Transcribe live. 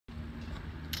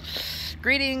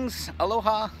Greetings,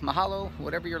 aloha, mahalo,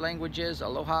 whatever your language is.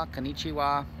 Aloha,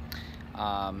 konnichiwa,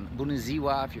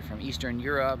 bunaziwa if you're from Eastern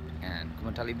Europe, and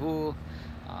kumatalibu,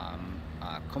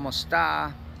 como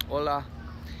esta, hola.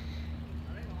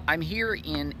 I'm here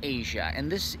in Asia,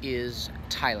 and this is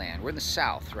Thailand. We're in the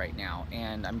south right now,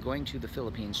 and I'm going to the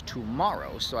Philippines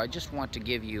tomorrow, so I just want to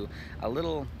give you a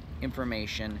little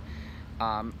information.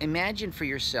 Imagine for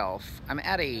yourself, I'm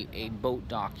at a boat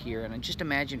dock here, and just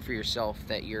imagine for yourself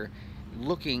that you're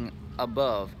looking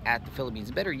above at the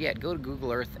Philippines. Better yet, go to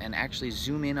Google Earth and actually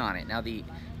zoom in on it. Now, the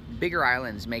bigger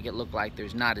islands make it look like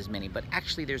there's not as many, but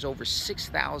actually there's over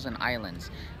 6,000 islands.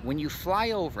 When you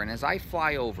fly over, and as I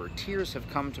fly over, tears have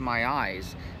come to my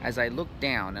eyes as I looked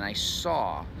down and I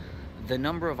saw the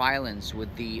number of islands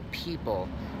with the people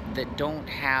that don't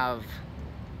have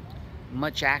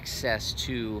much access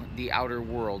to the outer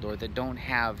world, or that don't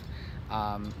have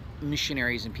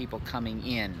missionaries and people coming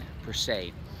in per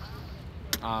se.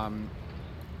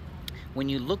 When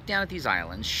you look down at these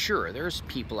islands, sure, there's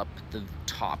people up at the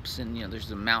tops, and there's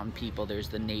the mountain people, there's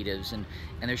the natives, and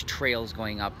there's trails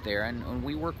going up there, and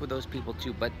we work with those people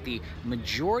too, but the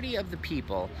majority of the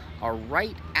people are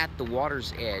right at the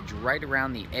water's edge, right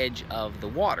around the edge of the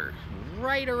water,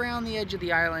 right around the edge of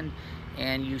the island,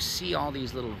 and you see all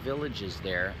these little villages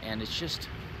there, and it's just...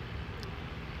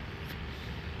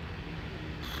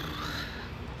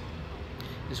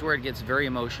 This is where it gets very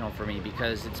emotional for me,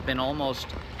 because it's been almost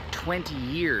 20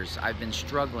 years I've been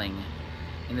struggling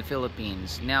in the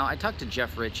Philippines. Now, I talked to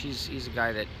Jeff Rich. He's a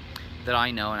guy that I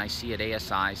know and I see at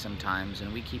ASI sometimes,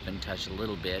 and we keep in touch a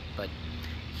little bit, but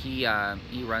he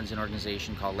runs an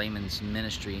organization called Layman's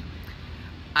Ministry.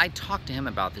 I talked to him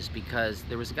about this because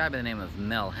there was a guy by the name of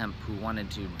Mel Hemp who wanted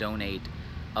to donate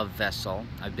a vessel.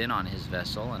 I've been on his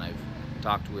vessel, and I've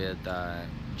talked with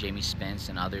Jamie Spence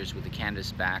and others with the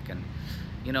canvas back, and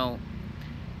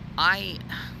I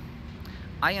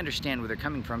understand where they're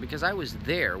coming from, because I was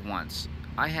there once.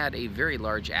 I had a very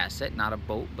large asset, not a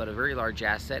boat, but a very large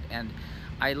asset, and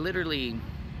I literally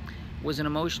was an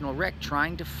emotional wreck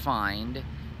trying to find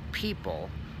people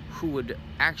who would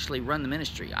actually run the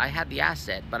ministry. I had the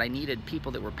asset, but I needed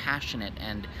people that were passionate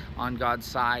and on God's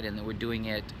side, and that were doing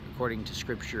it according to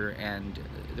Scripture and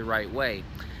the right way.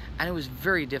 And it was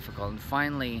very difficult, and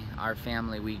finally our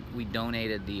family, we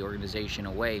donated the organization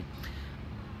away.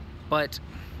 But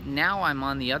now I'm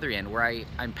on the other end, where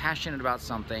I'm passionate about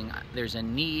something, there's a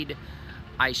need,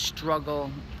 I struggle,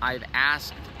 I've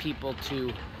asked people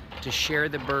to share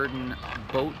the burden,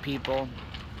 boat people,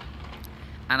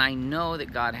 and I know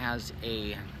that God has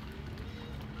a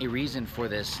reason for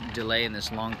this delay in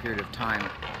this long period of time.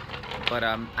 But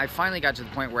I finally got to the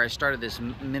point where I started this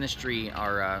ministry,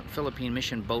 our Philippine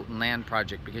Mission Boat and Land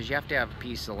Project, because you have to have a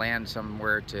piece of land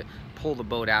somewhere to pull the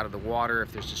boat out of the water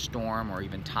if there's a storm, or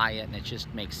even tie it, and it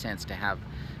just makes sense to have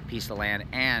a piece of land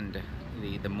and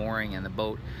the mooring and the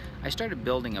boat. I started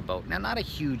building a boat. Now, not a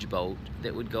huge boat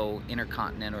that would go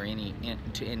intercontinent or in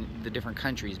the different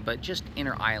countries, but just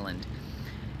inter-island,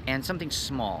 and something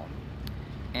small.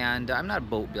 And I'm not a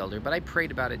boat builder, but I prayed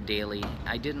about it daily.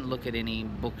 I didn't look at any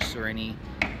books or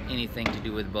anything to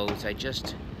do with boats. I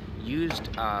just used,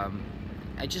 I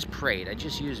just prayed. I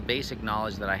just used basic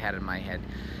knowledge that I had in my head.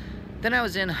 Then I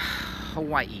was in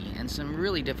Hawaii, and some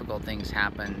really difficult things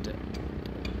happened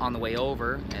on the way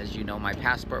over. As you know, my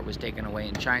passport was taken away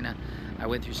in China. I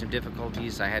went through some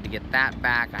difficulties. I had to get that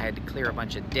back. I had to clear a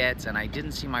bunch of debts, and I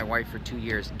didn't see my wife for 2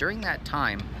 years. During that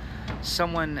time,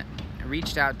 someone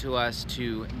reached out to us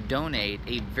to donate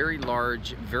a very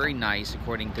large, very nice,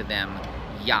 according to them,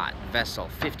 yacht, vessel,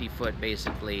 50-foot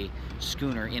basically,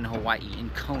 schooner in Hawaii, in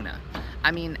Kona.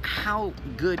 I mean, how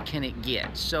good can it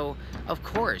get? So, of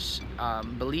course,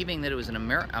 believing that it was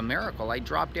a miracle, I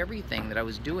dropped everything that I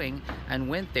was doing and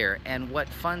went there. And what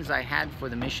funds I had for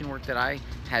the mission work that I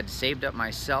had saved up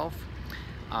myself,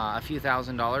 a few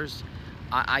 $1,000s,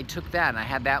 I took that and I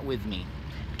had that with me.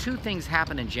 Two things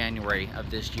happened in January of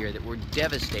this year that were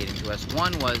devastating to us.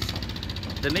 One was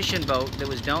the mission boat that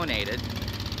was donated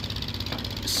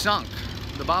sunk.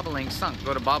 The bobolink sunk.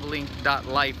 Go to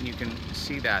bobolink.life and you can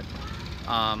see that.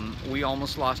 We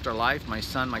almost lost our life. My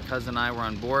son, my cousin, and I were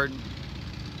on board.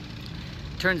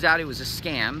 Turns out it was a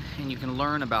scam, and you can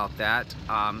learn about that.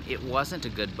 It wasn't a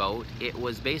good boat. It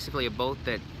was basically a boat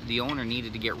that the owner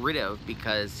needed to get rid of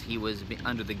because he was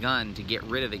under the gun to get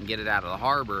rid of it and get it out of the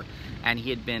harbor, and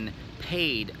he had been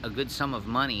paid a good sum of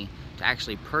money to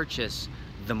actually purchase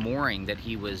the mooring that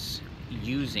he was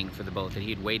using for the boat that he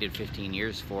had waited 15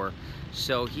 years for.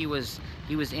 So he was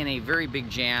in a very big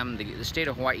jam. The state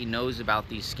of Hawaii knows about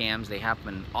these scams. They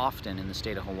happen often in the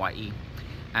state of Hawaii,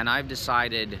 and I've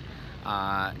decided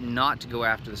not to go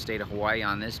after the state of Hawaii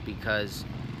on this, because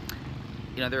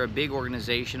you know, they're a big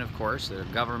organization, of course, they're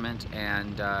government,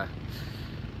 and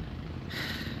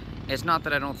it's not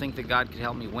that I don't think that God could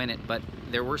help me win it, but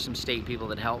there were some state people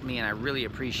that helped me, and I really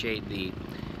appreciate the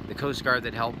Coast Guard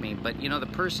that helped me. But you know, the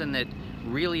person that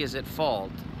really is at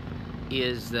fault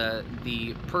is the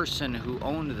person who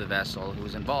owned the vessel, who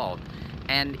was involved.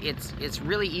 And it's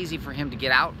really easy for him to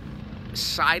get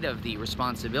outside of the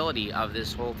responsibility of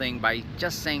this whole thing by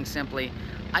just saying simply,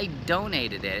 I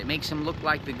donated it. It makes him look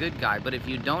like the good guy. But if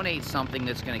you donate something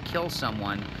that's going to kill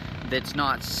someone, that's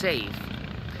not safe.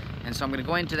 And so I'm going to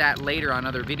go into that later on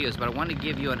other videos, but I want to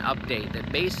give you an update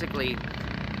that basically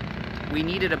we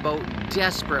needed a boat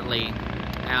desperately,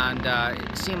 and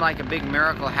it seemed like a big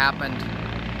miracle happened.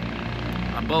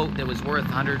 A boat that was worth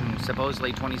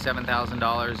supposedly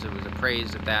 $27,000, it was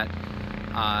appraised at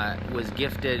that, was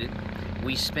gifted.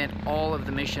 We spent all of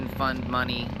the mission fund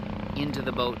money into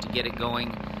the boat to get it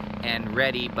going and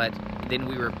ready, but then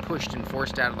we were pushed and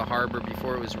forced out of the harbor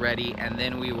before it was ready, and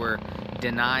then we were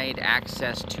denied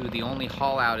access to the only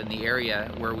haul out in the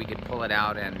area where we could pull it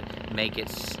out and make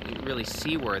it really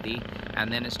seaworthy,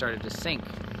 and then it started to sink.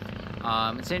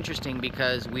 It's interesting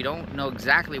because we don't know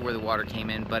exactly where the water came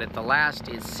in, but at the last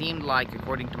it seemed like,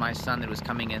 according to my son, that it was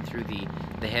coming in through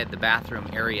the bathroom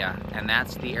area, and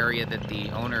that's the area that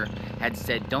the owner had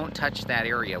said, don't touch that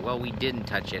area. Well, we didn't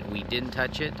touch it. We didn't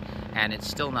touch it, and it's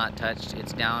still not touched.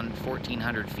 It's down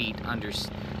 1,400 feet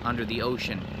under the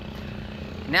ocean.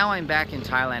 Now I'm back in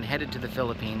Thailand, headed to the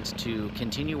Philippines to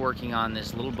continue working on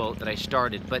this little boat that I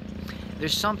started, but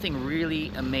there's something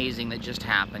really amazing that just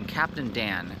happened. Captain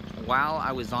Dan, while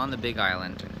I was on the Big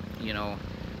Island, you know,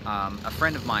 a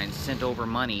friend of mine sent over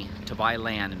money to buy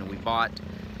land, and we bought,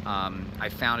 I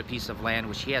found a piece of land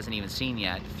which he hasn't even seen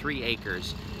yet, 3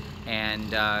 acres, and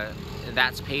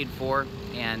that's paid for,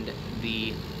 and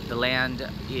the land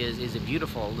is a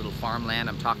beautiful little farmland.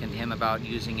 I'm talking to him about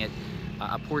using it,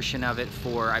 a portion of it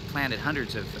for, I planted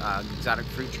hundreds of exotic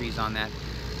fruit trees on that,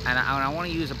 and I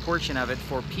want to use a portion of it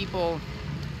for people,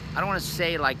 I don't want to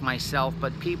say like myself,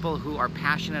 but people who are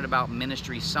passionate about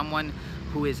ministry, someone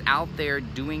who is out there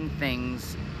doing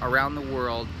things around the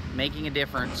world, making a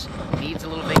difference, needs a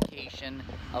little vacation,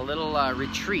 a little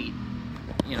retreat,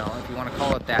 you know, if you want to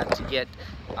call it that, to get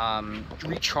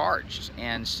recharged.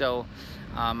 And so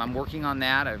I'm working on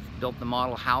that. I've built the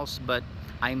model house, but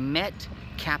I met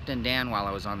Captain Dan while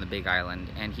I was on the Big Island,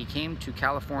 and he came to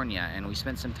California, and we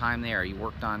spent some time there. He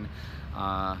worked on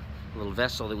a little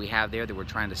vessel that we have there that we're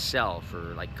trying to sell for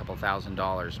like a couple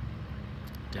 $1,000s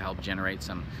to help generate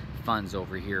some funds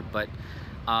over here. But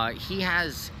he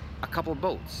has a couple of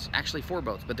boats, actually 4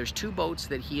 boats, but there's 2 boats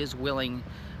that he is willing,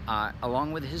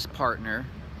 along with his partner.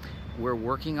 We're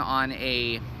working on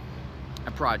a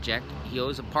project. He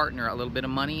owes a partner a little bit of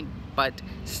money, but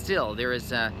still there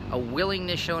is a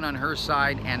willingness shown on her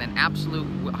side and an absolute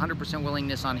 100%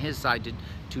 willingness on his side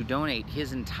to donate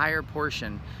his entire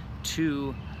portion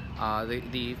to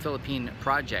the Philippine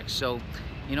project. So,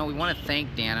 you know, we want to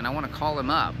thank Dan, and I want to call him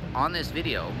up on this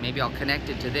video. Maybe I'll connect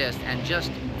it to this and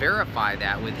just verify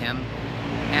that with him.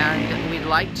 And we'd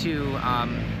like to,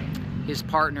 his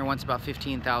partner wants about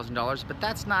 $15,000, but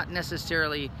that's not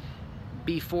necessarily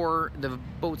before the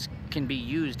boats can be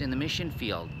used in the mission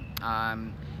field.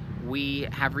 We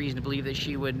have reason to believe that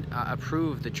she would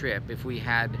approve the trip if we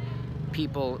had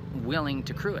people willing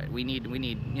to crew it. We need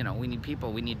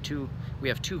people. We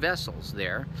have 2 vessels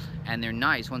there, and they're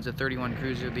nice. One's a 31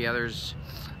 cruiser, the other's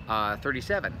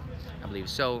 37, I believe.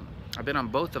 So I've been on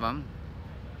both of them.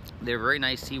 They're very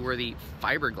nice, seaworthy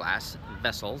fiberglass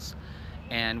vessels,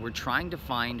 and we're trying to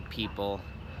find people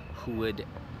who would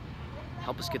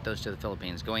help us get those to the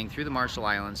Philippines, going through the Marshall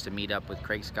Islands to meet up with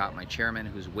Craig Scott, my chairman,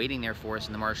 who's waiting there for us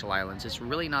in the Marshall Islands. It's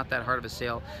really not that hard of a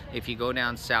sail. If you go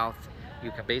down south,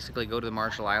 you can basically go to the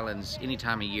Marshall Islands any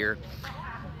time of year,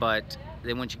 but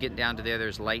then once you get down to there,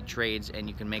 there's light trades, and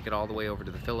you can make it all the way over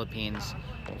to the Philippines.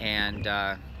 And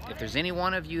if there's any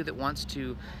one of you that wants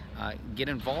to get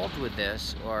involved with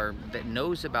this, or that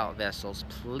knows about vessels,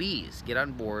 please get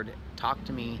on board, talk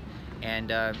to me, and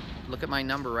look at my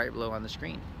number right below on the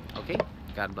screen. Okay?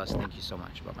 God bless. Thank you so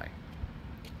much. Bye-bye.